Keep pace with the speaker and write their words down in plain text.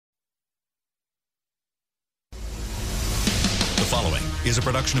following is a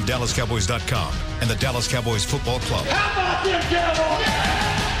production of DallasCowboys.com and the Dallas Cowboys Football Club. How about them Cowboys?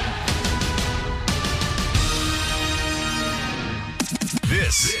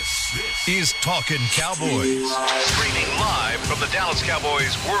 This is Talkin' Cowboys. Streaming live from the Dallas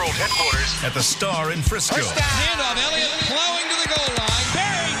Cowboys World Headquarters at the Star in Frisco. Handoff, Elliott plowing to the goal line.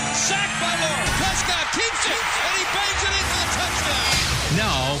 Barry, sacked by Lawrence. Prescott keeps it, and he bangs it in for the touchdown.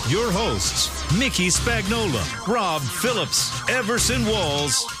 Now, your hosts, Mickey Spagnola, Rob Phillips, Everson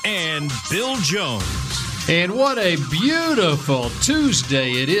Walls, and Bill Jones. And what a beautiful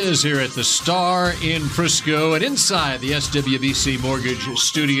Tuesday it is here at the Star in Frisco and inside the SWBC Mortgage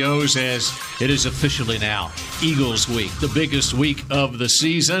Studios, as it is officially now Eagles Week, the biggest week of the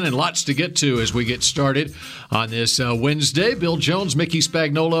season, and lots to get to as we get started on this Wednesday. Bill Jones, Mickey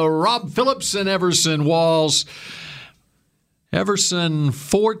Spagnola, Rob Phillips, and Everson Walls. Everson,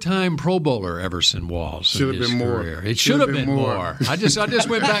 four-time Pro Bowler Everson Walls. Should have been more. It should have been more. I just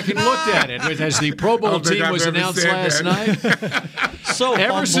went back and looked at it as the Pro Bowl team was announced last night. So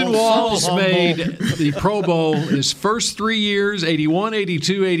Everson Walls made the Pro Bowl his first 3 years, 81,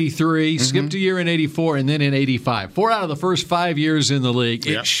 82, 83, skipped a year in 84, and then in 85. 4 out of the first 5 years in the league.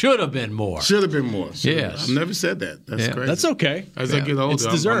 It should have been more. Should have been more. Yes. I've never said that. That's crazy. That's okay. As I get older, It's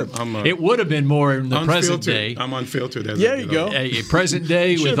deserved. It would have been more in the present day. I'm unfiltered as I There get you go. older. A present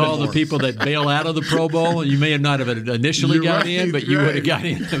day with all the people that bail out of the Pro Bowl, you may have not have initially got in, but you would have got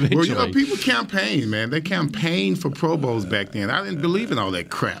in eventually. Well, people campaign, man. They campaigned for Pro Bowls back then. I didn't believe in all that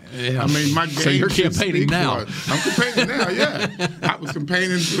crap. Yeah. I mean, my game So you're should campaigning speak now. for it. I'm campaigning now, yeah. I was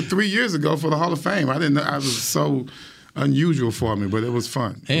campaigning 3 years ago for the Hall of Fame. I didn't know. I was so unusual for me, but it was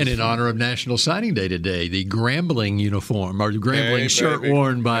fun. And in honor of National Signing Day today, the Grambling uniform, or the Grambling shirt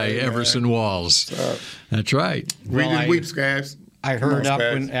worn by Everson Walls. That's right. We didn't weep, Scabs. I heard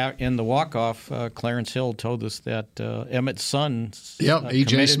in the walk-off, Clarence Hill told us that Emmett's son E.J.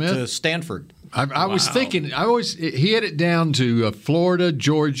 committed Smith to Stanford. I was thinking, he had it down to Florida,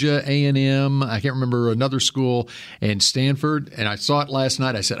 Georgia, A&M, I can't remember another school, and Stanford. And I saw it last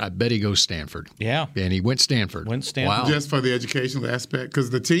night. I said, I bet he goes Stanford. Yeah. And he went Stanford. Wow. Just for the educational aspect, because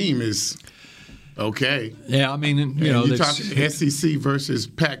the team is okay. Yeah, I mean, you talk SEC versus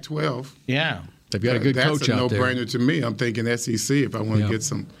Pac-12. Yeah. They've got a good coach out there. That's a no-brainer to me. I'm thinking SEC if I want to get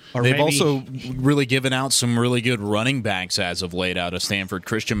some. They've also really given out some really good running backs as of late out of Stanford.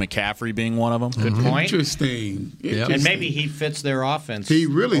 Christian McCaffrey being one of them. Good point. Interesting. And maybe he fits their offense. He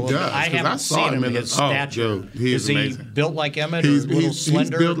really does. I haven't seen him in his stature. He is he amazing. Built like Emmett or a little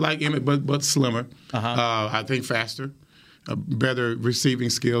slender? He's built like Emmett, but slimmer. I think faster. Better receiving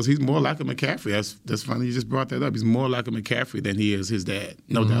skills. He's more like a McCaffrey. That's funny. You just brought that up. He's more like a McCaffrey than he is his dad.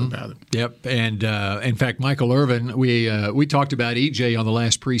 No doubt about it. Yep. And in fact, Michael Irvin, we talked about EJ on the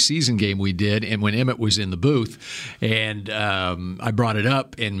last preseason game we did, and when Emmett was in the booth, and I brought it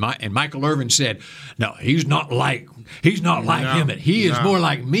up, and Michael Irvin said, "No, he's not like Emmett. He is more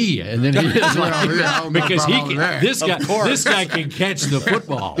like me." And then he is because this guy can catch the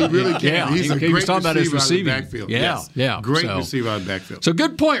football. He really can. Yeah, He's a he was great talking about his receiver out of the receiving. backfield. Yeah. Great receiver out of the backfield. So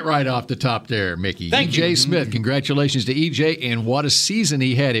good point right off the top there, Mickey. E.J. Smith, congratulations to E.J., and what a season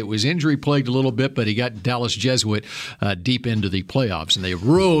he had. It was injury-plagued a little bit, but he got Dallas Jesuit deep into the playoffs, and they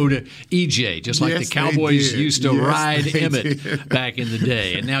rode E.J., just like the Cowboys used to ride Emmett back in the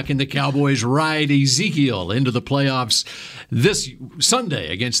day. And now can the Cowboys ride Ezekiel into the playoffs this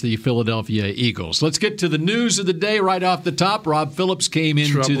Sunday against the Philadelphia Eagles? Let's get to the news of the day right off the top. Rob Phillips came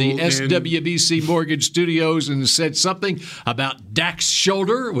into the SWBC Mortgage Studios and said something about Dak's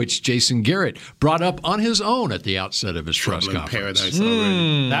shoulder, which Jason Garrett brought up on his own at the outset of his press conference. Paradise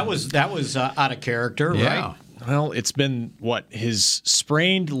already. That was out of character, right? Well, it's been, his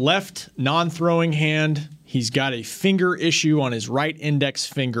sprained left non-throwing hand. He's got a finger issue on his right index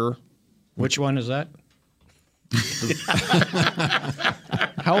finger. Which one is that?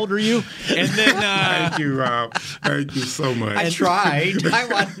 How old are you? And then Thank you, Rob. Thank you so much. I tried.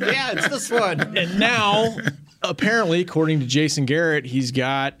 It's this one. And now, apparently, according to Jason Garrett, he's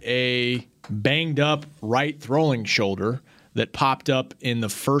got a banged up right throwing shoulder that popped up in the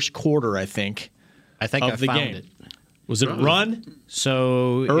first quarter, I think. I found it. Was it a run?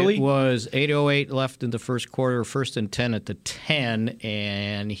 So early? It was 8:08 left in the first quarter, 1st and 10 at the 10,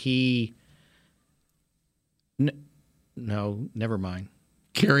 and he. No, never mind.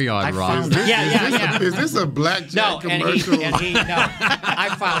 Carry on, Rob. Is this a blackjack commercial?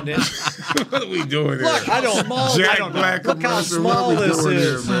 I found it. What are we doing here? Look, look how small this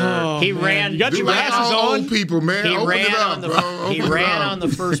is. He ran. You got your glasses on. Old people, man. He ran on the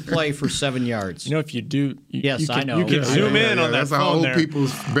first play for 7 yards. You know, if you do, I know. You can zoom in on that That's phone our old there.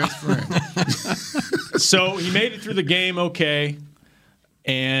 people's best friend. So he made it through the game okay,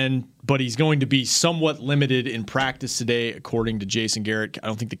 but he's going to be somewhat limited in practice today, according to Jason Garrett. I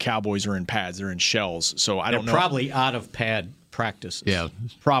don't think the Cowboys are in pads; they're in shells. So I don't know. Probably out of pad practices. Yeah,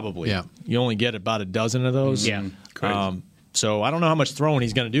 probably. Yeah, you only get about a dozen of those. Yeah. So I don't know how much throwing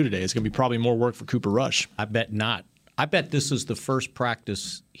he's going to do today. It's going to be probably more work for Cooper Rush. I bet not. I bet this is the first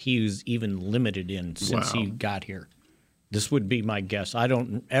practice he was even limited in since he got here. This would be my guess. I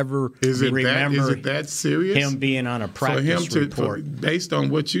don't ever remember is it that serious? Him being on a practice report. Based on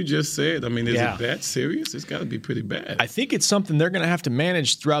what you just said, I mean, is it that serious? It's got to be pretty bad. I think it's something they're going to have to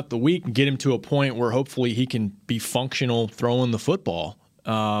manage throughout the week and get him to a point where hopefully he can be functional throwing the football.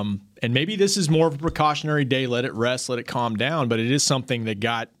 And maybe this is more of a precautionary day. Let it rest, let it calm down. But it is something that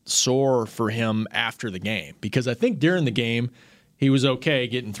got sore for him after the game. Because I think during the game, he was okay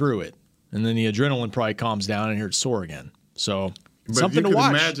getting through it. And then the adrenaline probably calms down and it's sore again. So something to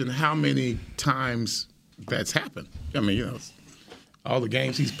watch. But you can imagine how many times that's happened. I mean, all the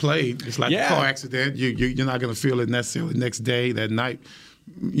games he's played, it's like a car accident. You're not going to feel it necessarily next day, that night.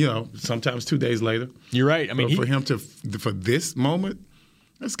 Sometimes 2 days later. You're right. I mean, for him for this moment,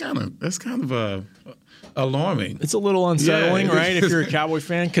 that's kind of alarming. It's a little unsettling, right? If you're a Cowboy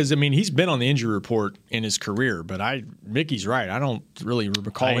fan, because I mean, he's been on the injury report in his career, but Mickey's right. I don't really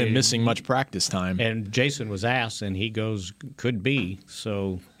recall him missing much practice time. And Jason was asked, and he goes, "Could be."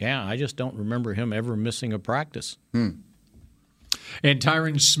 So yeah, I just don't remember him ever missing a practice. And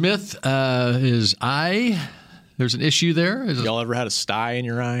Tyron Smith, his eye. There's an issue there. Y'all ever had a sty in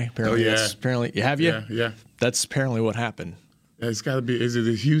your eye? Apparently, apparently, have you? Yeah. That's apparently what happened. It's got to be. Is it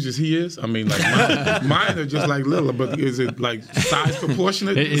as huge as he is? I mean, like mine are just like little, but is it like size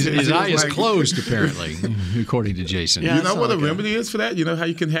proportionate? His eye is closed, apparently, according to Jason. You know what the remedy is for that? You know how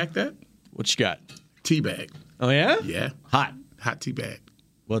you can hack that? What you got? Tea bag. Oh yeah. Yeah. Hot tea bag.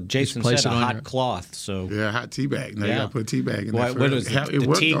 Well, Jason said a hot cloth, so hot tea bag. Now you got to put a tea bag in there. What is it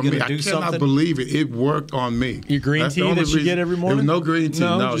worked on me. I cannot believe it. It worked on me. Your green tea that you get every morning? No green tea.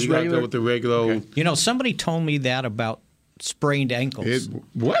 No, just you got to regular? go with the regular old. Somebody told me that about sprained ankles.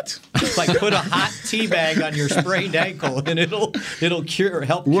 What? It's like put a hot tea bag on your sprained ankle and it'll help cure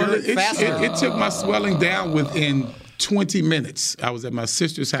it faster. It took my swelling down within 20 minutes. I was at my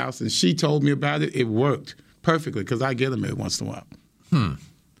sister's house and she told me about it. It worked perfectly because I get them every once in a while.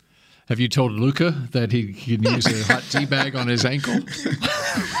 Have you told Luca that he can use a hot tea bag on his ankle?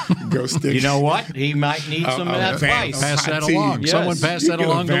 Go stick. You know what? He might need some advice. Pass that along. Yes. Someone pass that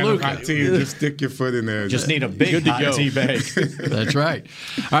along to Luca. Hot tea and just stick your foot in there. Just need a big hot tea bag. That's right.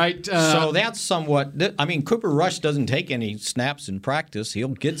 All right. So that's somewhat. I mean, Cooper Rush doesn't take any snaps in practice. He'll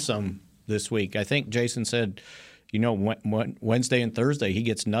get some this week. I think Jason said, Wednesday and Thursday he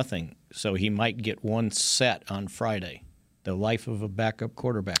gets nothing. So he might get one set on Friday. The life of a backup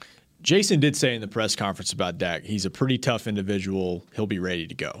quarterback. Jason did say in the press conference about Dak, he's a pretty tough individual. He'll be ready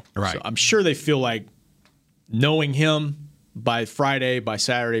to go. Right. So I'm sure they feel like knowing him by Friday, by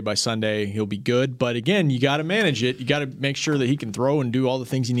Saturday, by Sunday, he'll be good. But again, you got to manage it. You got to make sure that he can throw and do all the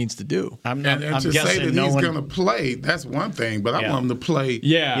things he needs to do. And to say that he's going to play, that's one thing. But I want him to play.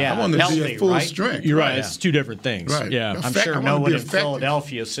 Yeah. I want him to Healthy, be at full right? strength. You're right. It's two different things. Right. Yeah. I'm sure no one in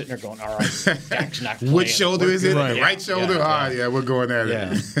Philadelphia is sitting there going, all right, Dak's not playing. Which shoulder is it? Right. The right shoulder? All right, we're going at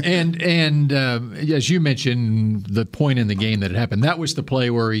it. And as you mentioned, the point in the game that had happened, that was the play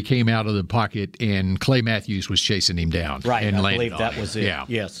where he came out of the pocket and Clay Matthews was chasing him down. Right. And I believe that was it. Yeah.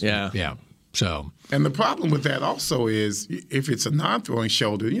 Yes. Yeah. So. And the problem with that also is if it's a non-throwing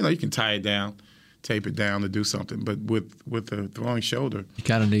shoulder, you can tie it down, tape it down to do something. But with a throwing shoulder, you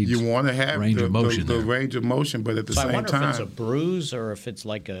kind of need you want to have range of motion the range of motion, but at the same time. I wonder if it's a bruise or if it's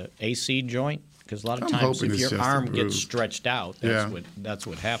like a AC joint. Because a lot of times if your arm gets stretched out, that's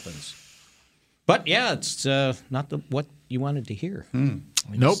what happens. But, it's not what you wanted to hear.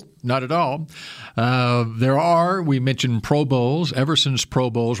 Nope, not at all. We mentioned Pro Bowls, Everson's Pro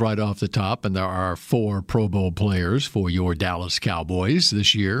Bowls right off the top, and there are 4 Pro Bowl players for your Dallas Cowboys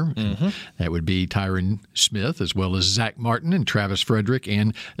this year. Mm-hmm. That would be Tyron Smith, as well as Zach Martin and Travis Frederick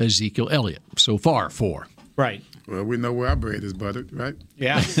and Ezekiel Elliott. So far, 4. Right. Well, we know where our bread is buttered, right?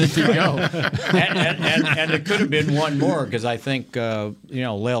 Yeah, there you go. and it could have been one more because I think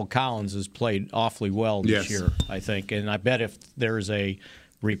La'el Collins has played awfully well this year. I think, and I bet if there's a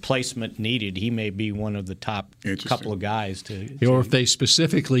replacement needed, he may be one of the top couple of guys or if they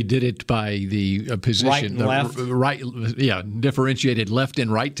specifically did it by the position, right and left, differentiated left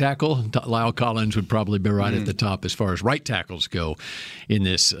and right tackle. La'el Collins would probably be right at the top as far as right tackles go in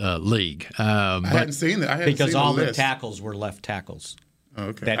this league. I hadn't seen it because all the tackles were left tackles.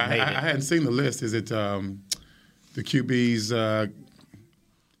 Okay, I hadn't seen the list. Is it the QB's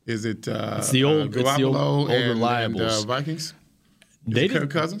Is it it's the old Garoppolo and reliables. Vikings? They Kirk didn't.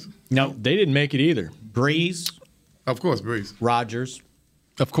 Cousins? No, They didn't make it either. Breeze, Of course, Breeze. Rodgers,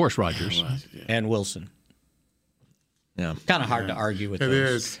 Of course, Rodgers. and Wilson. Yeah. Kind of hard to argue with It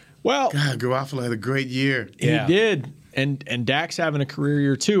those. is. Well, God, Garoppolo had a great year. Yeah. he did, and Dak's having a career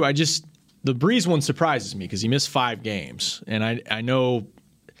year too. The Breeze one surprises me because he missed 5 games, and I know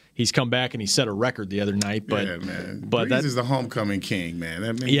he's come back and he set a record the other night. But Yeah, man. but Breeze is the homecoming king, man.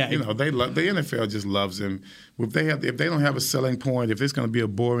 I mean, Yeah. they love the NFL just loves him. If they don't have a selling point, if it's going to be a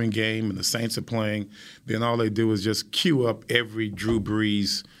boring game and the Saints are playing, then all they do is just queue up every Drew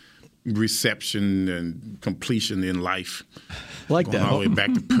Brees reception and completion in life. I like Going that all the way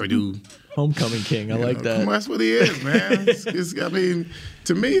back to Purdue. homecoming king. I like Come that. on, that's what he is, man. I mean,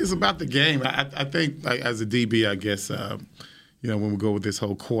 to me, it's about the game. I think, like, as a DB, I guess, when we go with this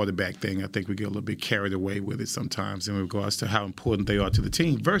whole quarterback thing, I think we get a little bit carried away with it sometimes in regards to how important they are to the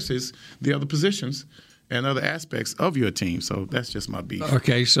team versus the other positions and other aspects of your team. So that's just my beef.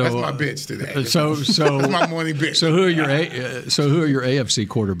 Okay, so that's my bitch today. So that's my morning bitch. So who are your AFC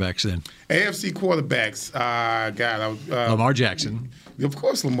quarterbacks then? AFC quarterbacks? Lamar Jackson. Of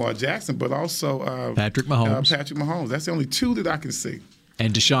course, Lamar Jackson, but also Patrick Mahomes. Patrick Mahomes. That's the only 2 that I can see.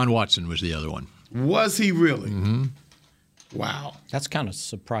 And Deshaun Watson was the other one. Was he really? Mm-hmm. Wow. That's kind of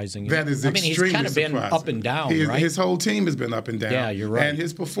surprising. That is extremely he's kind of been surprising. up and down, right? His whole team has been up and down. Yeah, you're right. And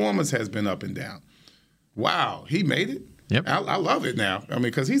his performance has been up and down. Wow, he made it. Yep. I love it now. I mean,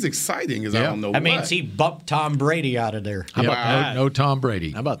 because he's exciting as I don't know That what. means he bumped Tom Brady out of there. How about that? No Tom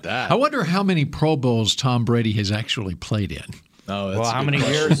Brady. How about that? I wonder how many Pro Bowls Tom Brady has actually played in. Oh, that's Well, a how good many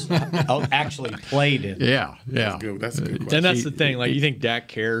question. years actually played in? Yeah. That's a good question. And that's the thing. Like, you think Dak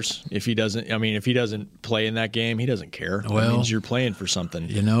cares if he doesn't? I mean, if he doesn't play in that game, he doesn't care. That Well, means you're playing for something.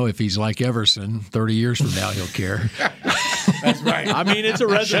 You know, if he's like Everson, 30 years from now, he'll care. That's right. I mean, it's a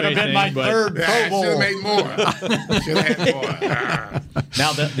resume Should have been thing, my but third Yeah, Pro I should Bowl. have made more. Should have had more.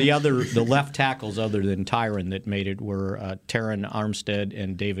 Now, the left tackles other than Tyron that made it were Taron Armstead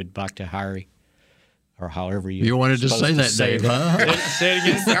and David Bakhtiari, or however You wanted to say that, Dave, huh? Say it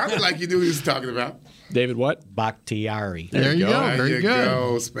again. Sounded like you knew what he was talking about. David, what? Bakhtiari. There you go. There Very you good.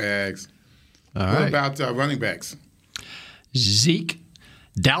 go, Spags. All What right. about running backs? Zeke,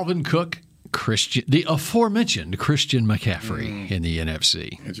 Dalvin Cook, the aforementioned Christian McCaffrey in the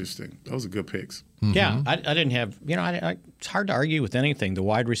NFC. Interesting. Those are good picks. Mm-hmm. Yeah, I didn't have, it's hard to argue with anything. The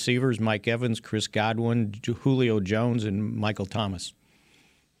wide receivers, Mike Evans, Chris Godwin, Julio Jones, and Michael Thomas.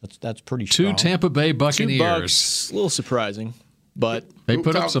 That's pretty strong. 2 Tampa Bay 2 Buccaneers. bucks. A little surprising, but They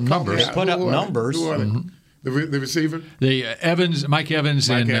put up some numbers. They put up Who are numbers. Who are they? The receiver? Mike Evans Mike and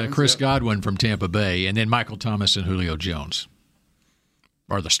Evans, Chris yep. Godwin from Tampa Bay, and then Michael Thomas and Julio Jones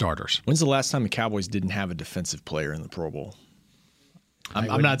are the starters. when's the last time the Cowboys didn't have a defensive player in the Pro Bowl?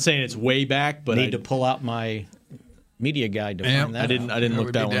 I'm not saying it's way back, but Need to pull out my media guide to Yeah, find that I didn't out. look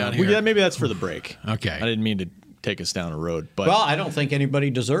would that be one down up. here. Well, yeah, maybe that's for the break. Okay. I didn't mean to take us down a road, but Well, I don't think anybody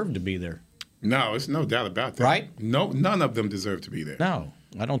deserved to be there. No, it's no doubt about that. Right? No, none of them deserve to be there. No,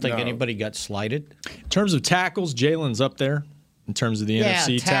 I don't think No. anybody got slighted. in terms of tackles, Jalen's up there in terms of the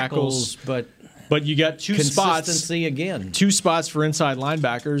NFC tackles. but But you got 2 spots. consistency again. 2 spots for inside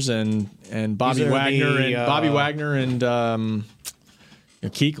linebackers and Bobby These are Wagner the,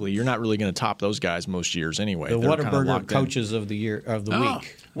 and Kuechly. You're not really going to top those guys most years anyway. The They're kinda Whataburger locked in. coaches of the year of the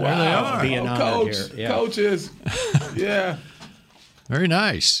week. There they are. Being honored Coach, here. Yeah. coaches. Yeah. Very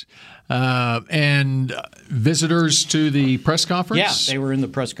nice. And visitors to the press conference? Yeah, they were in the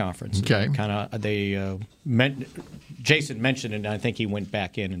press conference. Okay. Jason mentioned it, and I think he went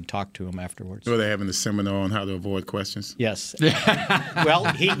back in and talked to him afterwards. Were they having a seminar on how to avoid questions? Yes. Well,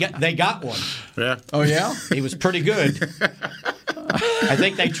 they got one. Yeah. Oh, yeah? He was pretty good. I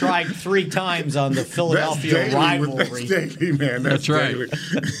think they tried 3 times on the Philadelphia rivalry. That's daily, man. That's right. daily.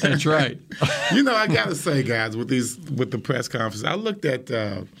 That's right. You know, I got to say, guys, with the press conference, I looked at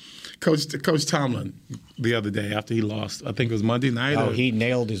Coach Tomlin the other day after he lost. I think it was Monday night. Oh, he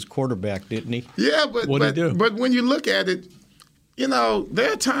nailed his quarterback, didn't he? Yeah, but What'd he do? But when you look at it, you know,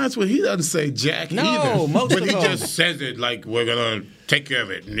 there are times when he doesn't say jack No, either. most but of he them. just says it like we're gonna take care of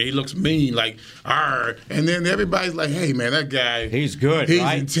it, and he looks mean, like "arr," and then everybody's like, "Hey, man, that guy, He's good, He's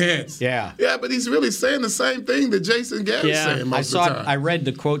right? intense." Yeah. yeah, but he's really saying the same thing that Jason Garrett's saying most of the time. I read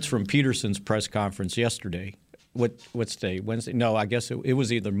the quotes from Peterson's press conference yesterday. What's day? Wednesday? No, I guess it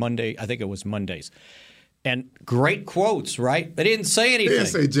was either Monday. I think it was Mondays. And great quotes, right? They didn't say anything. didn't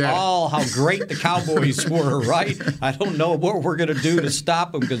say jack. Oh, how great the Cowboys were, right? I don't know what we're going to do to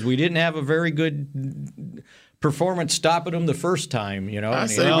stop them because we didn't have a very good performance stopping him the first time. I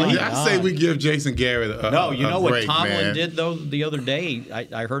say we give Jason Garrett a No, you know break, what Tomlin man. did though the other day.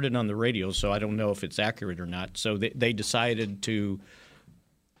 I heard it on the radio, so I don't know if it's accurate or not. So they decided to.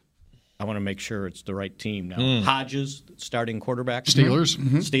 I want to make sure it's the right team now. Hodges, starting quarterback. Steelers.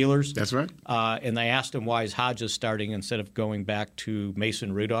 Steelers. That's right. And they asked him why is Hodges starting instead of going back to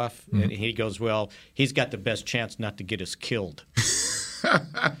Mason Rudolph. And he goes, well, he's got the best chance not to get us killed.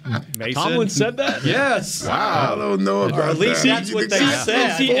 Mason? Tomlin said that? Yes. Wow. I don't know about that. Or at least that's what they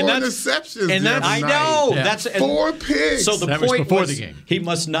said. Four interceptions. and that's- I know. Yeah. That's 4 picks. So the That was point before was the game. he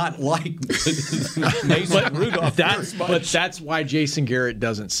must not like Mason Rudolph. But that's why Jason Garrett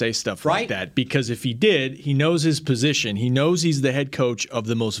doesn't say stuff like Right. that. Because if he did, he knows his position. He knows he's the head coach of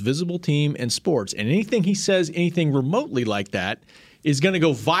the most visible team in sports. And anything he says, anything remotely like that, is going to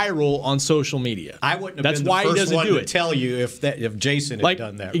go viral on social media. I wouldn't have That's been why the he first doesn't one do to it. tell you if Jason had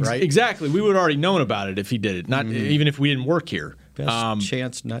done that, right? Exactly. We would have already known about it if he did it. Not even if we didn't work here. Best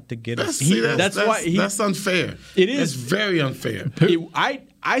chance not to get us. That's why that's unfair. It is. It's very unfair.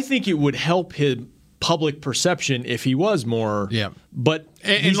 I think it would help his public perception if he was more. Yeah. But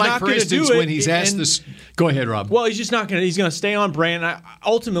And he's like, not for going to instance, do it. when he's asked and- this. Go ahead, Rob. Well, he's just not going to. He's going to stay on brand.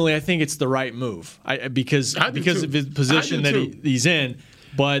 Ultimately, I think it's the right move because I do too. of his position I that do too. he's in.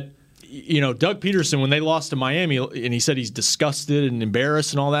 But Doug Peterson, when they lost to Miami, and he said he's disgusted and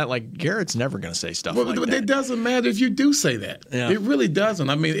embarrassed and all that. Like Garrett's never going to say stuff like But that. it doesn't matter if you do say that. Yeah. It really doesn't.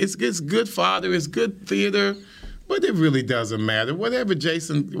 I mean, it's good fodder, it's good theater, but it really doesn't matter. Whatever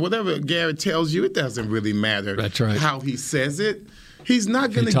Garrett tells you, it doesn't really matter. That's right. How he says it. He's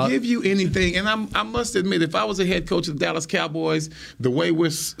not going to give you anything. And I must admit, if I was a head coach of the Dallas Cowboys, the way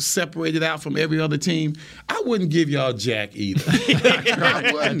we're separated out from every other team, I wouldn't give y'all jack either. I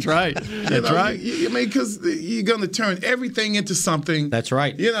wouldn't. That's right. That's right. I mean, because you're going to turn everything into something. That's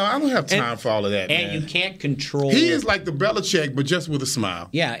right. I don't have time for all of that, And man. you can't control. He is like the Belichick, but just with a smile.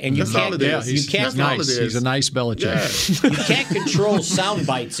 Yeah, and you That's can't. all it is. You can't. That's all Nice. it is. He's a nice Belichick. Yeah. You can't control sound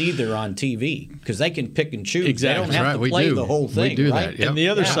bites either on TV because they can pick and choose. Exactly. They don't have Right, to we play do. the whole We thing. do that, right? yeah. And the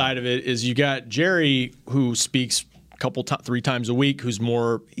other side of it is you got Jerry, who speaks three times a week,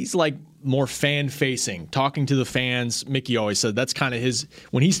 he's like more fan facing, talking to the fans. Mickey always said that's kind of his,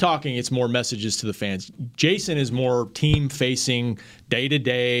 when he's talking, it's more messages to the fans. Jason is more team facing, day to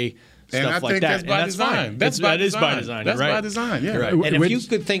day. And I Stuff like think that. that's by design. That is by design. That's You're right. by design, yeah. You're right. And if you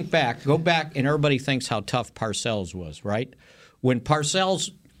could think back, go back, and everybody thinks how tough Parcells was, right? When Parcells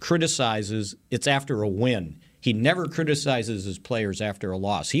criticizes, it's after a win. He never criticizes his players after a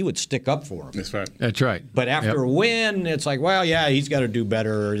loss. He would stick up for them. That's right. That's right. But after a win, it's like, well, yeah, he's got to do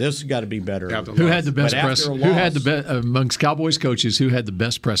better. Or this has got to be better. After Who had the best But press? after a Who had the loss- best amongst Cowboys coaches? Who had the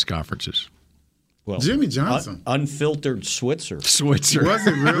best press conferences? Well, Jimmy Johnson. Unfiltered Switzer. Switzer. Was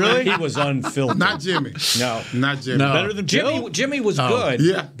it really? He was unfiltered. Not Jimmy. No. Not Jimmy. No. Better than Bill? Jimmy was good,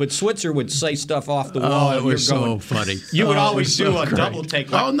 yeah. but Switzer would say stuff off the wall. Oh, and it was you're so going, funny. You would Oh, it always was do so a great. double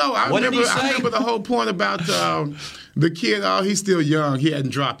take. Like, Oh, no. I what did he remember say? the whole point about the kid. Oh, he's still young. He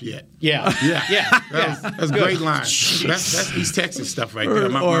hadn't dropped yet. Yeah. Yeah. That's a great line. That's East Texas stuff right there.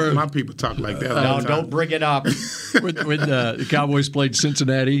 My people talk like that. all No, the time. don't bring it up. when the Cowboys played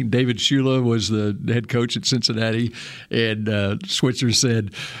Cincinnati, David Shula was the head coach at Cincinnati, and Switzer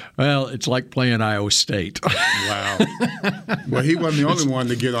said, "Well, it's like playing Iowa State." Wow. Well, he wasn't the only one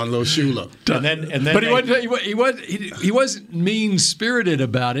to get on Lo Shula. And then But he wasn't mean spirited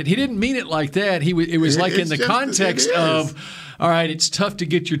about it. He didn't mean it like that. It was like in It's the just- context it is. of, all right, it's tough to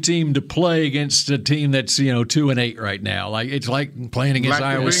get your team to play against a team that's 2-8 right now. Like it's like playing against Like the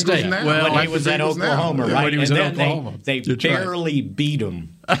Iowa Bengals State. now. Well, when like he was the at Bengals now. Oklahoma, Yeah. right? When he was and at then Oklahoma. they That's right. barely beat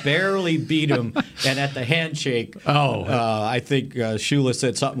him. Barely beat him. And at the handshake, I think Shula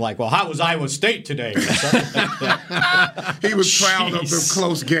said something like, well, how was Iowa State today? Or something like that. He was proud of the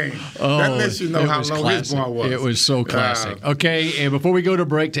close game. That lets you know it how was low classic. his bar was. It was so classic. Okay, and before we go to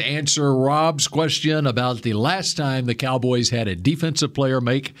break, to answer Rob's question about the last time the Cowboys had a defensive player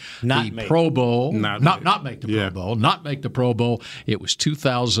make the Pro Bowl, not make the Pro Bowl, not make the Pro Bowl, it was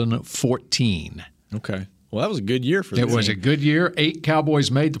 2014. Okay. Well, that was a good year for them. It was a good year. 8 Cowboys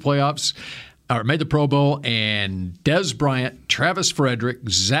made the playoffs, or made the Pro Bowl, and Dez Bryant, Travis Frederick,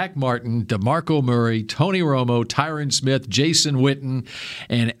 Zach Martin, DeMarco Murray, Tony Romo, Tyron Smith, Jason Witten,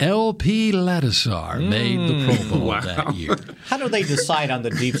 and L.P. Ladisar made the Pro Bowl that year. How do they decide on the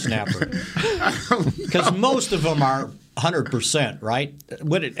deep snapper? Because most of them are 100%, right?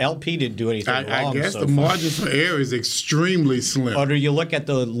 LP didn't do anything wrong. I guess so the far. margin for error is extremely slim. Or do you look at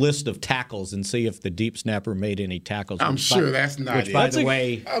the list of tackles and see if the deep snapper made any tackles? I'm sure that's not which, it. by the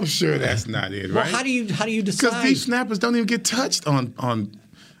way, I'm sure that's not it, right? well, how do you decide? Because deep snappers don't even get touched on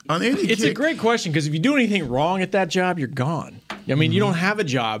On any It's a great question because if you do anything wrong at that job, you're gone. I mean, you don't have a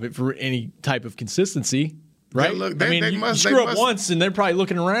job for any type of consistency, right? You screw up once and they're probably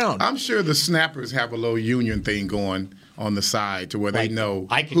looking around. I'm sure the snappers have a little union thing going on the side to where they know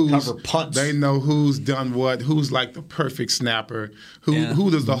I can cover punts. They know who's done what, who's like the perfect snapper, who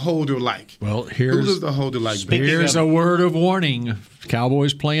does the holder like. Well, who does the holder like? Here's a word of warning.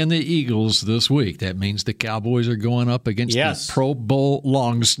 Cowboys playing the Eagles this week. That means the Cowboys are going up against the Pro Bowl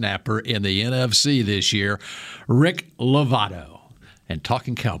long snapper in the NFC this year, Rick Lovato. And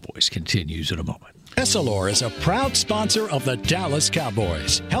Talking Cowboys continues in a moment. Essilor is a proud sponsor of the Dallas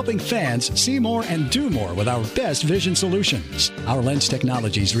Cowboys, helping fans see more and do more with our best vision solutions. Our lens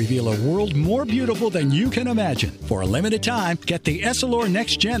technologies reveal a world more beautiful than you can imagine. For a limited time, get the Essilor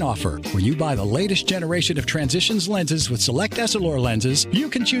Next Gen offer, where you buy the latest generation of Transitions lenses with select Essilor lenses. You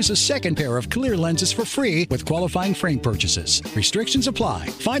can choose a second pair of clear lenses for free with qualifying frame purchases. Restrictions apply.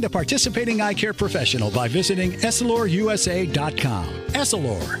 Find a participating eye care professional by visiting EssilorUSA.com.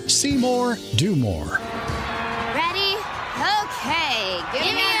 Essilor. See more, do more. Ready? Okay. Give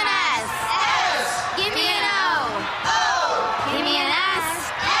me an S. S. Give me an O. O. Give me an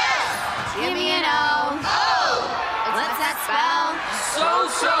S. S. Give me an O. O. What's that spell? So.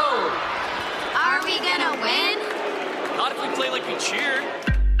 Are we gonna win? Not if we play like we cheer.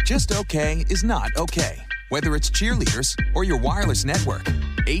 Just okay is not okay. Whether it's cheerleaders or your wireless network,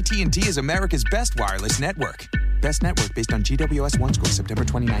 AT&T is America's best wireless network. Best network based on GWS One score September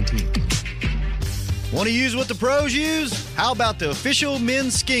 2019. Want to use what the pros use? How about the official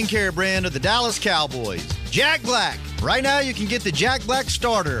men's skincare brand of the Dallas Cowboys, Jack Black? Right now, you can get the Jack Black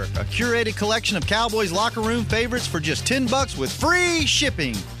Starter, a curated collection of Cowboys locker room favorites for just $10 with free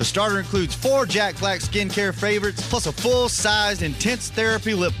shipping. The starter includes 4 Jack Black skincare favorites, plus a full-sized intense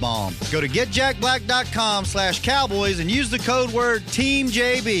therapy lip balm. Go to getjackblack.com/Cowboys and use the code word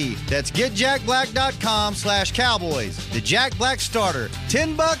TEAMJB. That's getjackblack.com/Cowboys. The Jack Black Starter,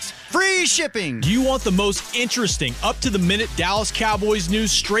 $10, free shipping. Do you want the most interesting, up-to-the-minute Dallas Cowboys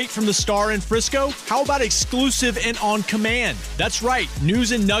news straight from the Star in Frisco? How about exclusive and on command? That's right,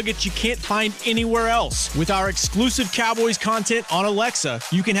 news and nuggets you can't find anywhere else. With our exclusive Cowboys content on Alexa,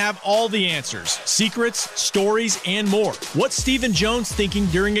 you can have all the answers, secrets, stories, and more. What's Stephen Jones thinking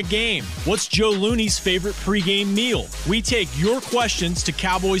during a game? What's Joe Looney's favorite pregame meal? We take your questions to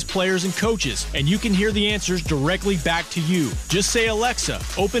Cowboys players and coaches, and you can hear the answers directly back to you. Just say, Alexa,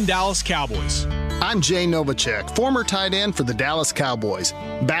 open Dallas Cowboys. I'm Jay Novacek, former tight end for the Dallas Cowboys.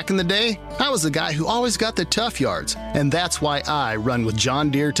 Back in the day, I was the guy who always got the tough yards, and that's why I run with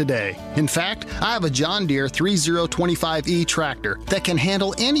John Deere today. In fact, I have a John Deere 3025E tractor that can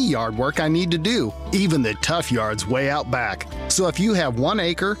handle any yard work I need to do, even the tough yards way out back. So if you have 1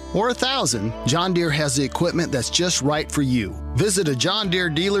 acre or 1,000, John Deere has the equipment that's just right for you. Visit a John Deere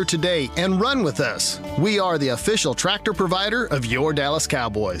dealer today and run with us. We are the official tractor provider of your Dallas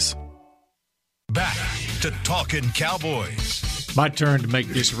Cowboys. Back to Talking Cowboys. My turn to make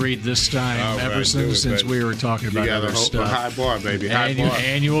this read this time, since we were talking about other stuff. High bar, baby.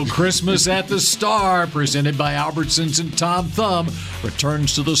 Annual Christmas at the Star, presented by Albertsons and Tom Thumb,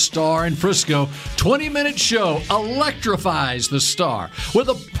 returns to the Star in Frisco. 20-minute show electrifies the Star with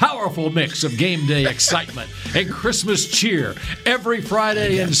a powerful mix of game day excitement and Christmas cheer every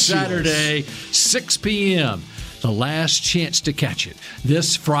Friday and Saturday, 6 p.m. The last chance to catch it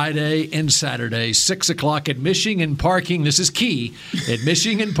this Friday and Saturday, 6 o'clock. Admission and parking. This is key.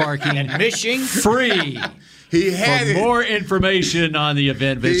 Admission and parking. Admission free. He had For it. more information on the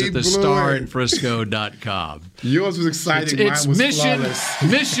event, visit thestarinfrisco.com. Yours was exciting. It's Mine was mission, flawless.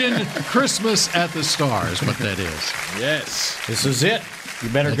 Mission Christmas at the Star is what that is. Yes. This is it. You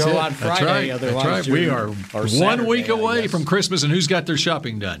better That's go it. on Friday, That's right. otherwise That's right. We are or 1 Saturday, week I away guess. from Christmas, and who's got their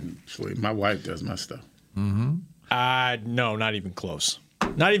shopping done? Actually, my wife does my stuff. Mm-hmm. No, not even close.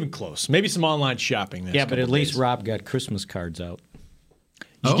 Not even close. Maybe some online shopping. Yeah, but at least Rob got Christmas cards out.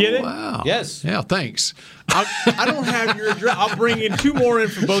 Did you get it? Wow. Yes. Yeah, thanks. I don't have your address. I'll bring in 2 more in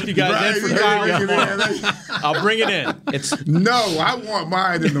for both you guys and for Kyle. I'll bring it in. No, I want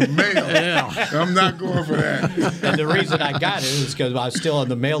mine in the mail. Yeah. I'm not going for that. And the reason I got it is because I was still on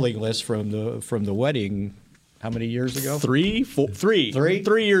the mailing list from the wedding. How many years ago? 3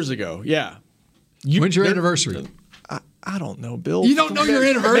 years ago. Yeah. When's your anniversary? I don't know, Bill. You don't know your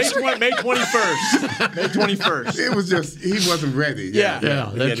anniversary? May 21st. May 21st. It was just, he wasn't ready. Yeah, He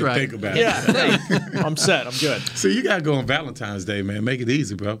that's had to right. think about Yeah, it. I'm set. I'm good. So you got to go on Valentine's Day, man. Make it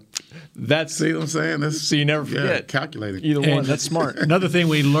easy, bro. See what I'm saying? So you never forget. Calculating. Either one. That's smart. Another thing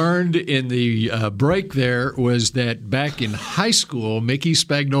we learned in the break there was that back in high school, Mickey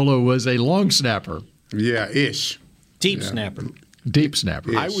Spagnuolo was a long snapper. Yeah, ish. Deep snapper. Deep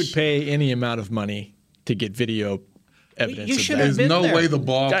snapper. I would pay any amount of money to get video evidence You of should that. have There's been no there. way the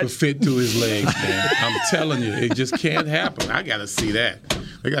ball could fit to his legs, man. I'm telling you, it just can't happen. I got to see that.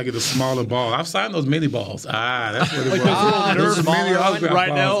 They got to get a smaller ball. I've signed those mini balls. That's what it was. those Those mini smaller autograph right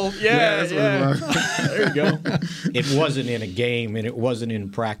balls. now. Yeah, that's what it was. There you go. It wasn't in a game and it wasn't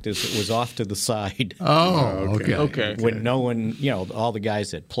in practice. It was off to the side. Oh, okay. When no one, all the guys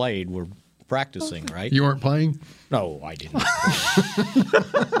that played were practicing, right? You weren't playing? No, I didn't.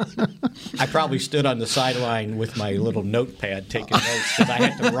 I probably stood on the sideline with my little notepad taking notes because I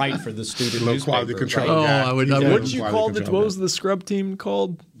had to write for the student Low newspaper. quality control. Right? Oh, I would not. What did you call it? What was the scrub team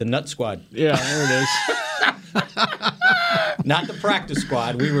called? The Nut Squad. Yeah, there it is. Not the practice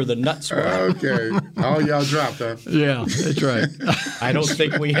squad. We were the Nut Squad. Okay. All y'all dropped, huh? Yeah, that's right. I don't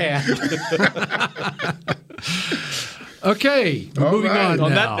think we had. Okay, moving on now.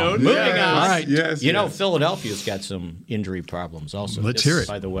 On that note, Moving on. All right. Yes. Philadelphia's got some injury problems also. Let's hear it.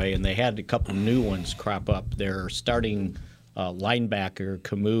 By the way, and they had a couple new ones crop up. Their starting linebacker,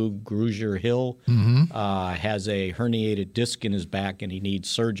 Camus Grugier-Hill, has a herniated disc in his back and he needs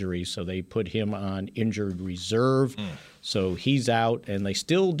surgery, so they put him on injured reserve. So he's out, and they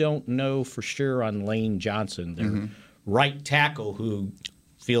still don't know for sure on Lane Johnson, their right tackle, who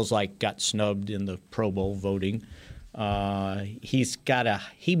feels like got snubbed in the Pro Bowl voting. He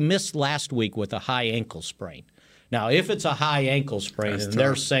missed last week with a high ankle sprain. Now, if it's a high ankle sprain, and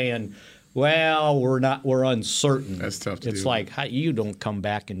they're saying, well, we're uncertain. That's tough to It's do. like, you don't come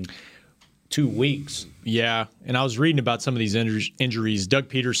back in 2 weeks. Yeah, and I was reading about some of these injuries. Doug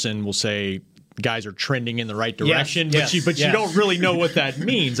Peterson will say guys are trending in the right direction, but you don't really know what that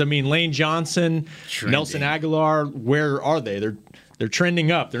means. I mean, Lane Johnson, Nelson Aguilar, where are they? They're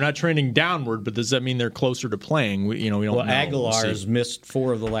trending up. They're not trending downward, but does that mean they're closer to playing? We don't know. Aguilar has missed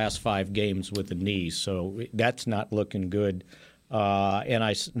 4 of the last 5 games with a knee, so that's not looking good. And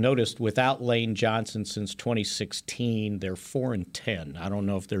I noticed without Lane Johnson since 2016, they're 4-10. I don't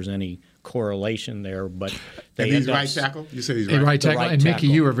know if there's any correlation there, but And he's right tackle? You said he's right. Right tackle. right And Mickey,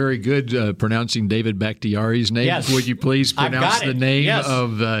 tackle. you are very good pronouncing David Bakhtiari's name. Yes. Would you please I've pronounce got the it. name Yes.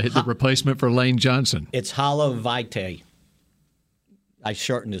 of the replacement for Lane Johnson? It's Hala Vitae. I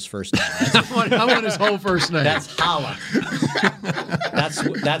shortened his first name. I want his whole first name. That's Hala.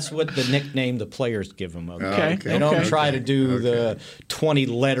 That's what the nickname the players give him. Okay. They don't try to do the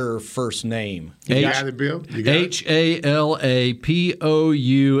 20-letter first name. You got it, Bill? You got it?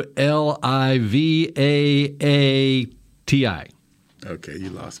 HALAPOULIVAATI. Okay, you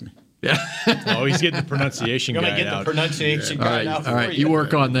lost me. Oh, he's getting the pronunciation You're guy going to get out. the pronunciation guide out All right, for you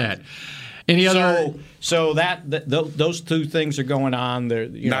work on that. Any other? So those 2 things are going on.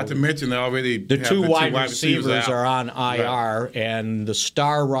 Not to mention they already the have 2 wide receivers out. are on IR, and the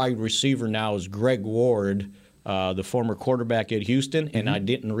star wide receiver now is Greg Ward, the former quarterback at Houston, and I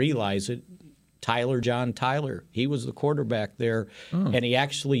didn't realize it. John Tyler, he was the quarterback there, and he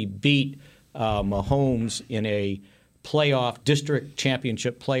actually beat Mahomes in a district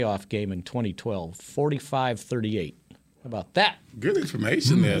championship playoff game in 2012, 45-38. How about that? Good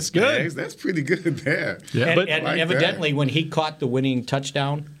information there. That's good. Spags. That's pretty good there. Yeah, And, but and like evidently, when he caught the winning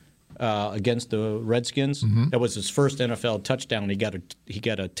touchdown against the Redskins, that was his first NFL touchdown. He got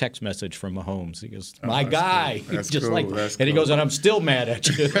a text message from Mahomes. He goes, "My guy," cool. That's just cool. like, That's and he cool. goes, "And I'm still mad at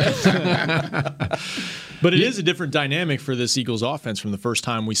you." But it is a different dynamic for this Eagles offense from the first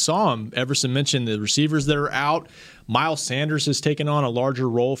time we saw him. Everson mentioned the receivers that are out. Miles Sanders has taken on a larger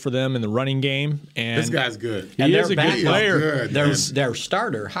role for them in the running game. And This guy's good. he is a good player. Good, Their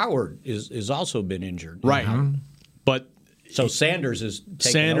starter Howard is also been injured, Right. But So Sanders is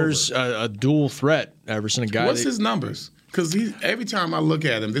taking Sanders, over. a dual threat, Everson, a guy. What's that- his numbers? Because every time I look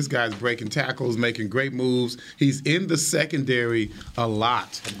at him, this guy's breaking tackles, making great moves. He's in the secondary a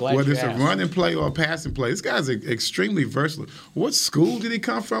lot, glad whether you it's a asked. running play or a passing play. This guy's extremely versatile. What school did he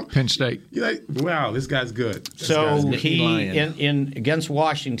come from? Penn State. Wow, this guy's good. So he in against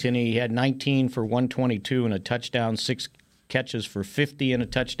Washington, he had 19 for 122 and a touchdown, 6 catches for 50 and a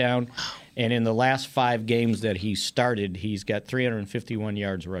touchdown, and in the last 5 games that he started, he's got 351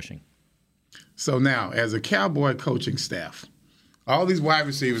 yards rushing. So now, as a Cowboy coaching staff, all these wide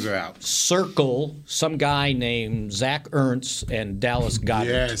receivers are out. Circle some guy named Zach Ertz and Dallas Goedert.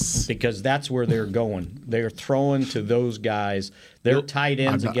 Yes. Because that's where they're going. They're throwing to those guys. They're tight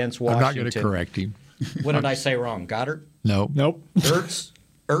ends against Washington. I'm not going to correct him. What did I say wrong? Goddard? No. Nope. Ertz?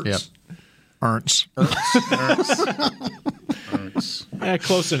 Yep. Ernst.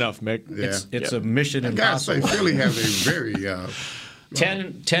 Close enough, Mick. Yeah. It's a mission I gotta say, impossible. Philly has a very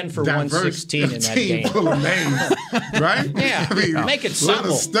 10 for diverse 116 in that team game. full of names, right? Yeah, make it a lot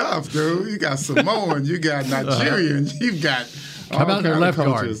simple. of stuff, dude. You got Samoan, you got Nigerian, you've got How about their left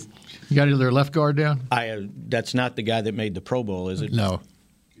guard? You got their left guard down? That's not the guy that made the Pro Bowl, is it? No.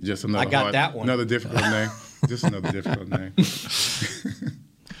 Just another. I got that one. Another difficult name. Just another difficult name.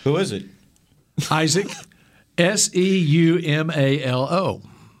 Who is it? Isaac Seumalo.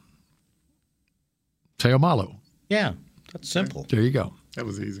 Seumalo. Yeah, that's simple. There you go. That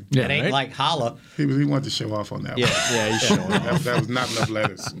was easy. Yeah, it ain't right? Like holla. He wanted to show off on that one. Yeah, he's showing off. That was not enough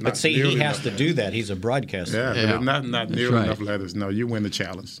letters. But see, he has to do that. He's a broadcaster. Yeah. Not nearly enough letters. No, you win the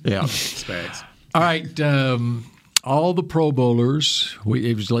challenge. Yeah. Spags. All right. All the Pro Bowlers,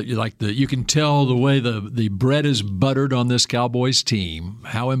 it was you can tell the way the bread is buttered on this Cowboys team,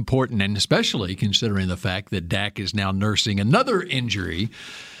 how important, and especially considering the fact that Dak is now nursing another injury.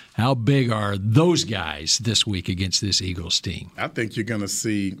 How big are those guys this week against this Eagles team? I think you're going to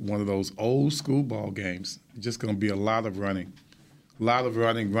see one of those old school ball games. It's just going to be a lot of running. A lot of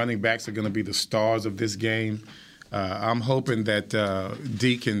running. Running backs are going to be the stars of this game. I'm hoping that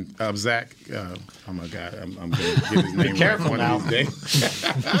Deke and Zach. Oh my God, I'm going to get his name right one of these days.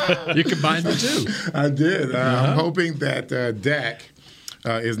 You combined the two. I did. I'm hoping that Dak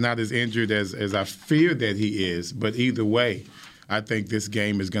is not as injured as I fear that he is. But either way, I think this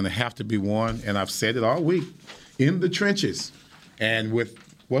game is going to have to be won. And I've said it all week, in the trenches, and with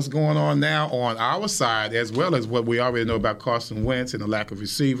what's going on now on our side, as well as what we already know about Carson Wentz and the lack of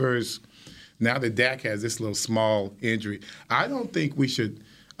receivers. Now that Dak has this little small injury, I don't think we should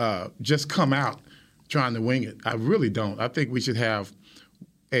just come out trying to wing it. I really don't. I think we should have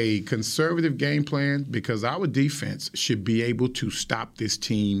a conservative game plan because our defense should be able to stop this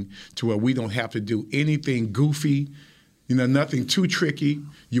team to where we don't have to do anything goofy, nothing too tricky.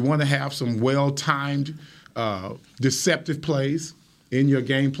 You want to have some well-timed, deceptive plays in your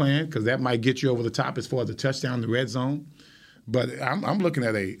game plan because that might get you over the top as far as a touchdown in the red zone. But I'm looking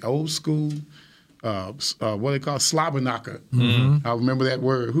at a old school, what they call slobber knocker. Mm-hmm. I remember that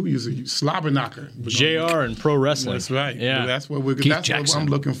word. Who used it? Slobber knocker. JR in pro wrestling. That's right. Yeah, that's what what I'm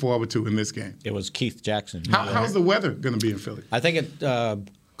looking forward to in this game. It was Keith Jackson. How's the weather going to be in Philly? I think it's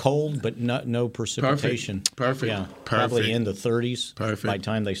cold, but no precipitation. Perfect. Yeah, probably in the 30s. Perfect. By the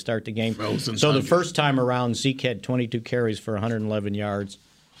time they start the game. Frozen so tundra. The first time around, Zeke had 22 carries for 111 yards.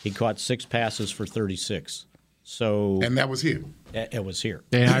 He caught 6 passes for 36. And that was here. It was here.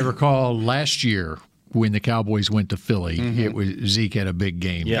 And I recall last year when the Cowboys went to Philly, it was Zeke had a big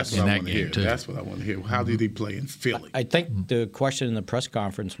game in that game too. That's what I want to hear. How did he play in Philly? I think the question in the press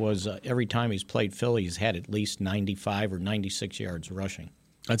conference was every time he's played Philly, he's had at least 95 or 96 yards rushing.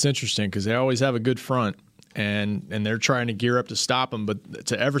 That's interesting because they always have a good front, and they're trying to gear up to stop him. But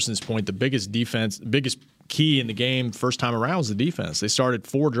to Everson's point, the biggest key in the game first time around was the defense. They started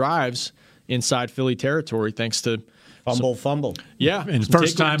 4 drives inside Philly territory thanks to fumble. Yeah, and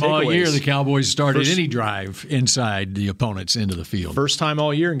first time all year the Cowboys started any drive inside the opponent's into the field. First time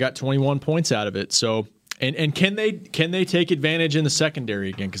all year and got 21 points out of it. So, and can they take advantage in the secondary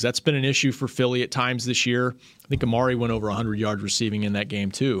again? Because that's been an issue for Philly at times this year. I think Amari went over 100 yards receiving in that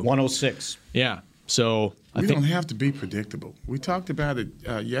game too. 106. Yeah. So we don't have to be predictable. We talked about it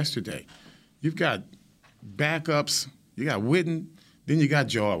yesterday. You've got backups. You got Witten. Then you got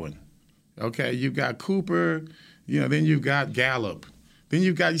Jarwin. Okay, you've got Cooper. Then you've got Gallup. Then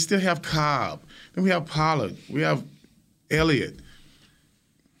you still have Cobb. Then we have Pollard. We have Elliott.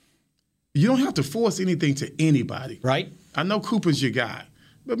 You don't have to force anything to anybody. Right. I know Cooper's your guy.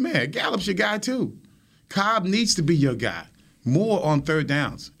 But, man, Gallup's your guy too. Cobb needs to be your guy. More on third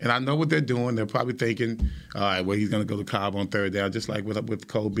downs. And I know what they're doing. They're probably thinking, all right, well, he's going to go to Cobb on third down, just like with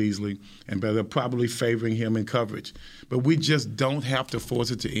Cole Beasley. And they're probably favoring him in coverage. But we just don't have to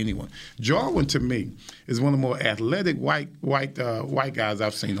force it to anyone. Jarwin, to me, is one of the more athletic white guys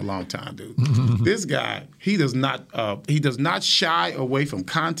I've seen in a long time, dude. This guy, he does not shy away from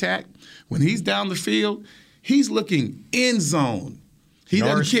contact. When he's down the field, he's looking end zone. He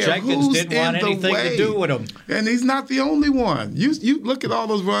Norris doesn't care Jenkins who's didn't want in the anything way. to do with him. And he's not the only one. You look at all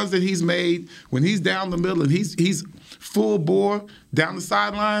those runs that he's made when he's down the middle and he's full bore down the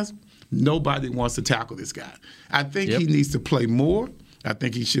sidelines. Nobody wants to tackle this guy. I think he needs to play more. I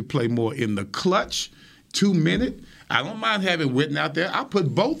think he should play more in the clutch, 2-minute. I don't mind having Witten out there. I'll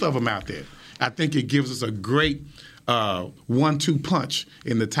put both of them out there. I think it gives us a great 1-2 punch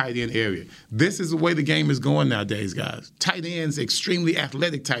in the tight end area. This is the way the game is going nowadays, guys. Tight ends, extremely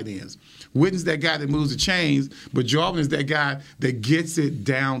athletic tight ends. Witten's that guy that moves the chains, but Jarwin is that guy that gets it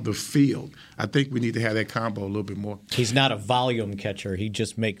down the field. I think we need to have that combo a little bit more. He's not a volume catcher. He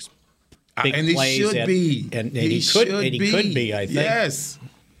just makes big and plays. He should be. And he could be, I think. Yes.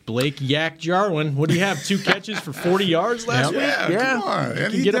 Blake Yak Jarwin. What do you have? 2 catches for 40 yards last week? Yeah, come on.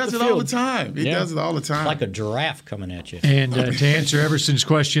 And he does it all the time. He does it all the time. It's like a giraffe coming at you. And to answer Everson's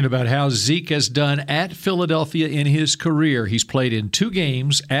question about how Zeke has done at Philadelphia in his career, he's played in 2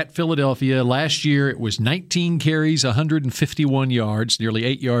 games at Philadelphia. Last year, it was 19 carries, 151 yards, nearly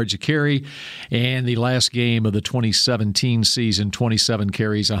 8 yards a carry. And the last game of the 2017 season, 27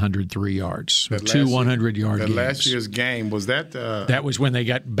 carries, 103 yards. So 2 100-yard games. Last year's game, was that? That was when they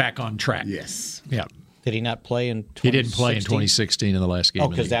got back on track. Yes. Yeah. Did he not play in 2016? He didn't play in 2016 in the last game. Oh,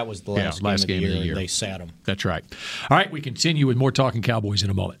 because that was the last game of the year. They sat him. That's right. All right, we continue with more Talking Cowboys in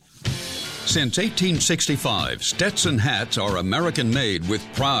a moment. Since 1865, Stetson hats are American-made with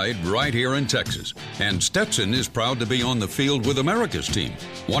pride right here in Texas. And Stetson is proud to be on the field with America's team.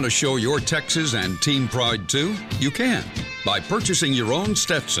 Want to show your Texas and team pride too? You can. By purchasing your own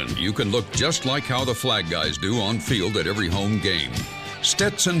Stetson, you can look just like how the flag guys do on field at every home game.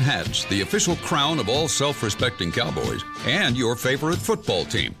 Stetson hats, the official crown of all self-respecting Cowboys and your favorite football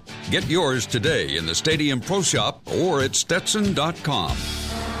team. Get yours today in the Stadium Pro Shop or at Stetson.com.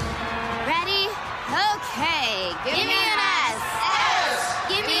 Ready? Okay. Give me an S. S.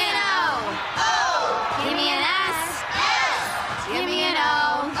 Give me an O. O. Give me an S. S. Give me an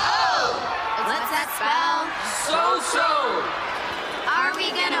O. O. What's that spell? So. Are we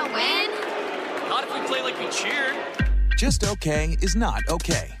gonna win? Not if we play like we cheer. Just okay is not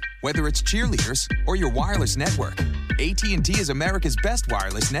okay. Whether it's cheerleaders or your wireless network, AT&T is America's best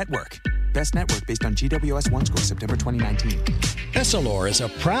wireless network. Best network based on GWS One score September 2019. Essilor is a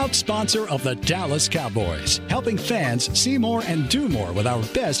proud sponsor of the Dallas Cowboys, helping fans see more and do more with our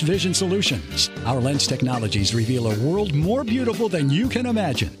best vision solutions. Our lens technologies reveal a world more beautiful than you can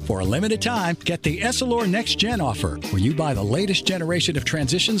imagine. For a limited time, get the Essilor Next Gen offer. When you buy the latest generation of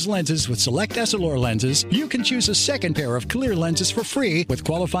Transitions lenses with select Essilor lenses, you can choose a second pair of clear lenses for free with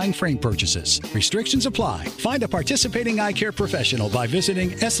qualifying frame purchases. Restrictions apply. Find a participating eye care professional by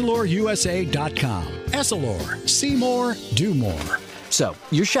visiting EssilorUSA.com. Essilor. See more, do more. So,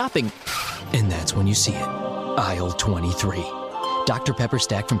 you're shopping, and that's when you see it. Aisle 23. Dr. Pepper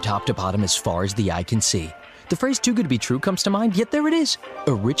stacked from top to bottom as far as the eye can see. The phrase too good to be true comes to mind, yet there it is.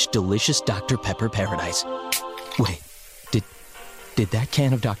 A rich, delicious Dr. Pepper paradise. Wait, did that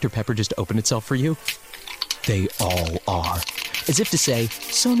can of Dr. Pepper just open itself for you? They all are. As if to say,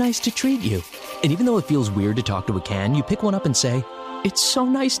 so nice to treat you. And even though it feels weird to talk to a can, you pick one up and say, it's so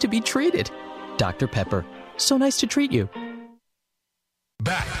nice to be treated. Dr. Pepper, so nice to treat you.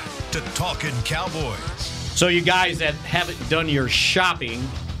 Back to Talking Cowboys. So you guys that haven't done your shopping,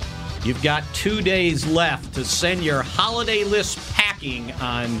 you've got 2 days left to send your holiday list packing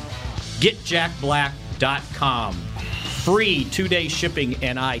on GetJackBlack.com. Free 2-day shipping,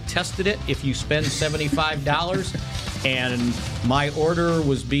 and I tested it. If you spend $75, and my order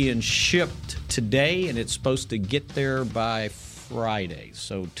was being shipped today, and it's supposed to get there by Friday.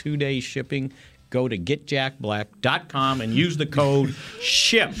 So 2-day shipping. Go to GetJackBlack.com and use the code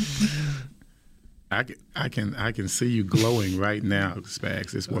SHIP. I can see you glowing right now,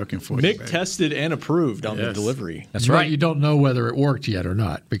 Spags. It's working for you. Mick tested and approved on the delivery. That's right. You don't know whether it worked yet or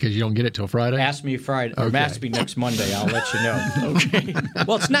not because you don't get it till Friday? Ask me Friday. Okay. Or ask me next Monday. I'll let you know. Okay.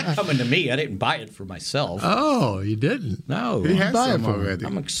 Well, it's not coming to me. I didn't buy it for myself. Oh, you didn't? No. He has some already.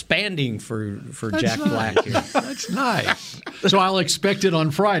 I'm expanding for Jack Black here. That's nice. So I'll expect it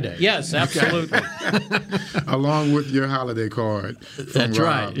on Friday. Yes, absolutely. Along with your holiday card. That's Rob.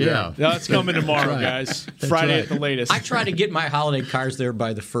 right. Yeah. No, it's coming tomorrow, guys. Friday at the latest. I try to get my holiday cards there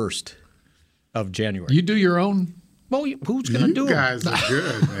by the 1st of January. You do your own? Well, who's going to do You them? guys are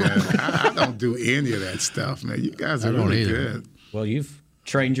good, man. I don't do any of that stuff, man. You guys are really good. Well, you've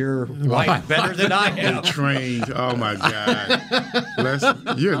trained your wife better than I have. Trained. Oh, my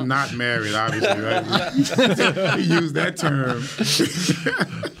God. You're not married, obviously, right? You use that term.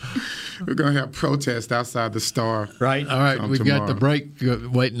 We're going to have protests outside the Star. Right. All right. We've got the break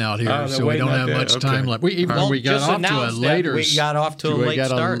waiting out here, so we don't have much time left. We got off to a later We got off to a late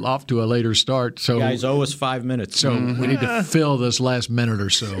start. Off to a later start. So you guys owe us 5 minutes. So we need to fill this last minute or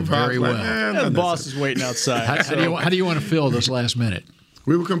so very well. The boss is waiting outside. How do you want to fill this last minute?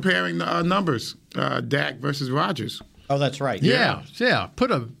 We were comparing numbers, Dak versus Rodgers. Oh, that's right. Yeah. Put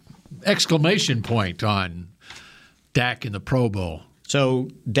an exclamation point on Dak in the Pro Bowl. So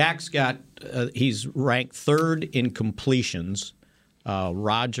Dak's got he's ranked 3rd in completions.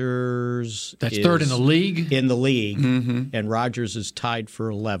 Rodgers that's 3rd in the league. In the league, and Rodgers is tied for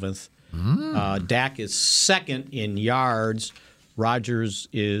 11th. Dak is 2nd in yards. Rodgers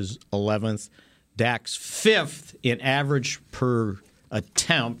is 11th. Dak's 5th in average per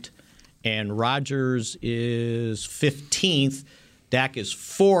attempt, and Rodgers is 15th. Dak is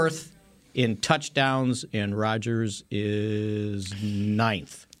 4th in touchdowns, and Rodgers is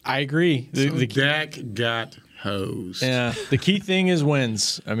 9th. I agree. Dak got hosed. Yeah, the key thing is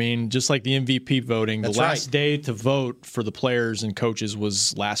wins. I mean, just like the MVP voting, That's the last right. day to vote for the players and coaches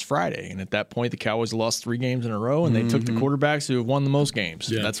was last Friday. And at that point, the Cowboys lost 3 games in a row, and they took the quarterbacks who have won the most games.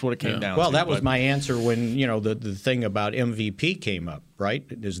 Yeah. That's what it came down to. Well, that was my answer when, the thing about MVP came up, right?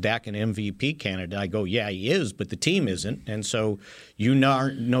 Is Dak an MVP candidate? I go, yeah, he is, but the team isn't. And so you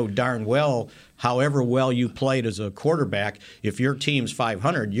know darn well, however well you played as a quarterback, if your team's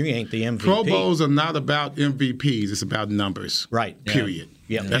 500, you ain't the MVP. Pro Bowls are not about MVPs. It's about numbers. Right. Period.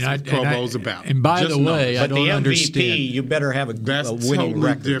 Yeah. That's what Pro Bowls about. And by Just the way, numbers. I But don't the MVP, understand. you better have a winning totally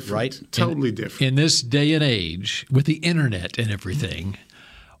record, different. right? Totally different. In this day and age, with the internet and everything,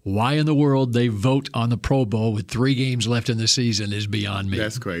 why in the world they vote on the Pro Bowl with 3 games left in the season is beyond me.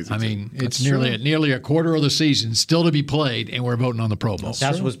 That's crazy. I mean, it's That's nearly a quarter of the season still to be played, and we're voting on the Pro Bowl.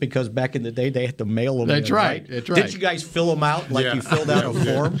 That was because back in the day they had to mail them. That's in, right. That's right. Did you guys fill them out like Yeah. you filled out a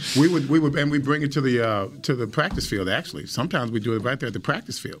form? We would, and we bring it to the practice field. Actually, sometimes we do it right there at the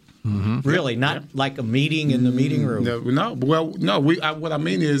practice field. Really, not like a meeting in the meeting room. No. Well, no. What I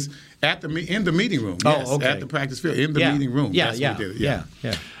mean is in the meeting room. Oh, Yes, okay. At the practice field, in the Yeah. meeting room. Yeah, That's yeah, what we did it.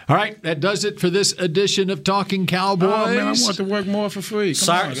 yeah. All right, that does it for this edition of Talking Cowboys. Oh man, I want to work more for free.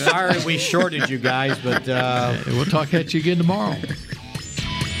 Come on, guys. Sorry we shorted you guys, but We'll talk at you again tomorrow.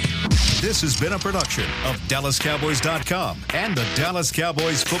 This has been a production of DallasCowboys.com and the Dallas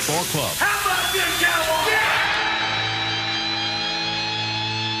Cowboys Football Club. How about this,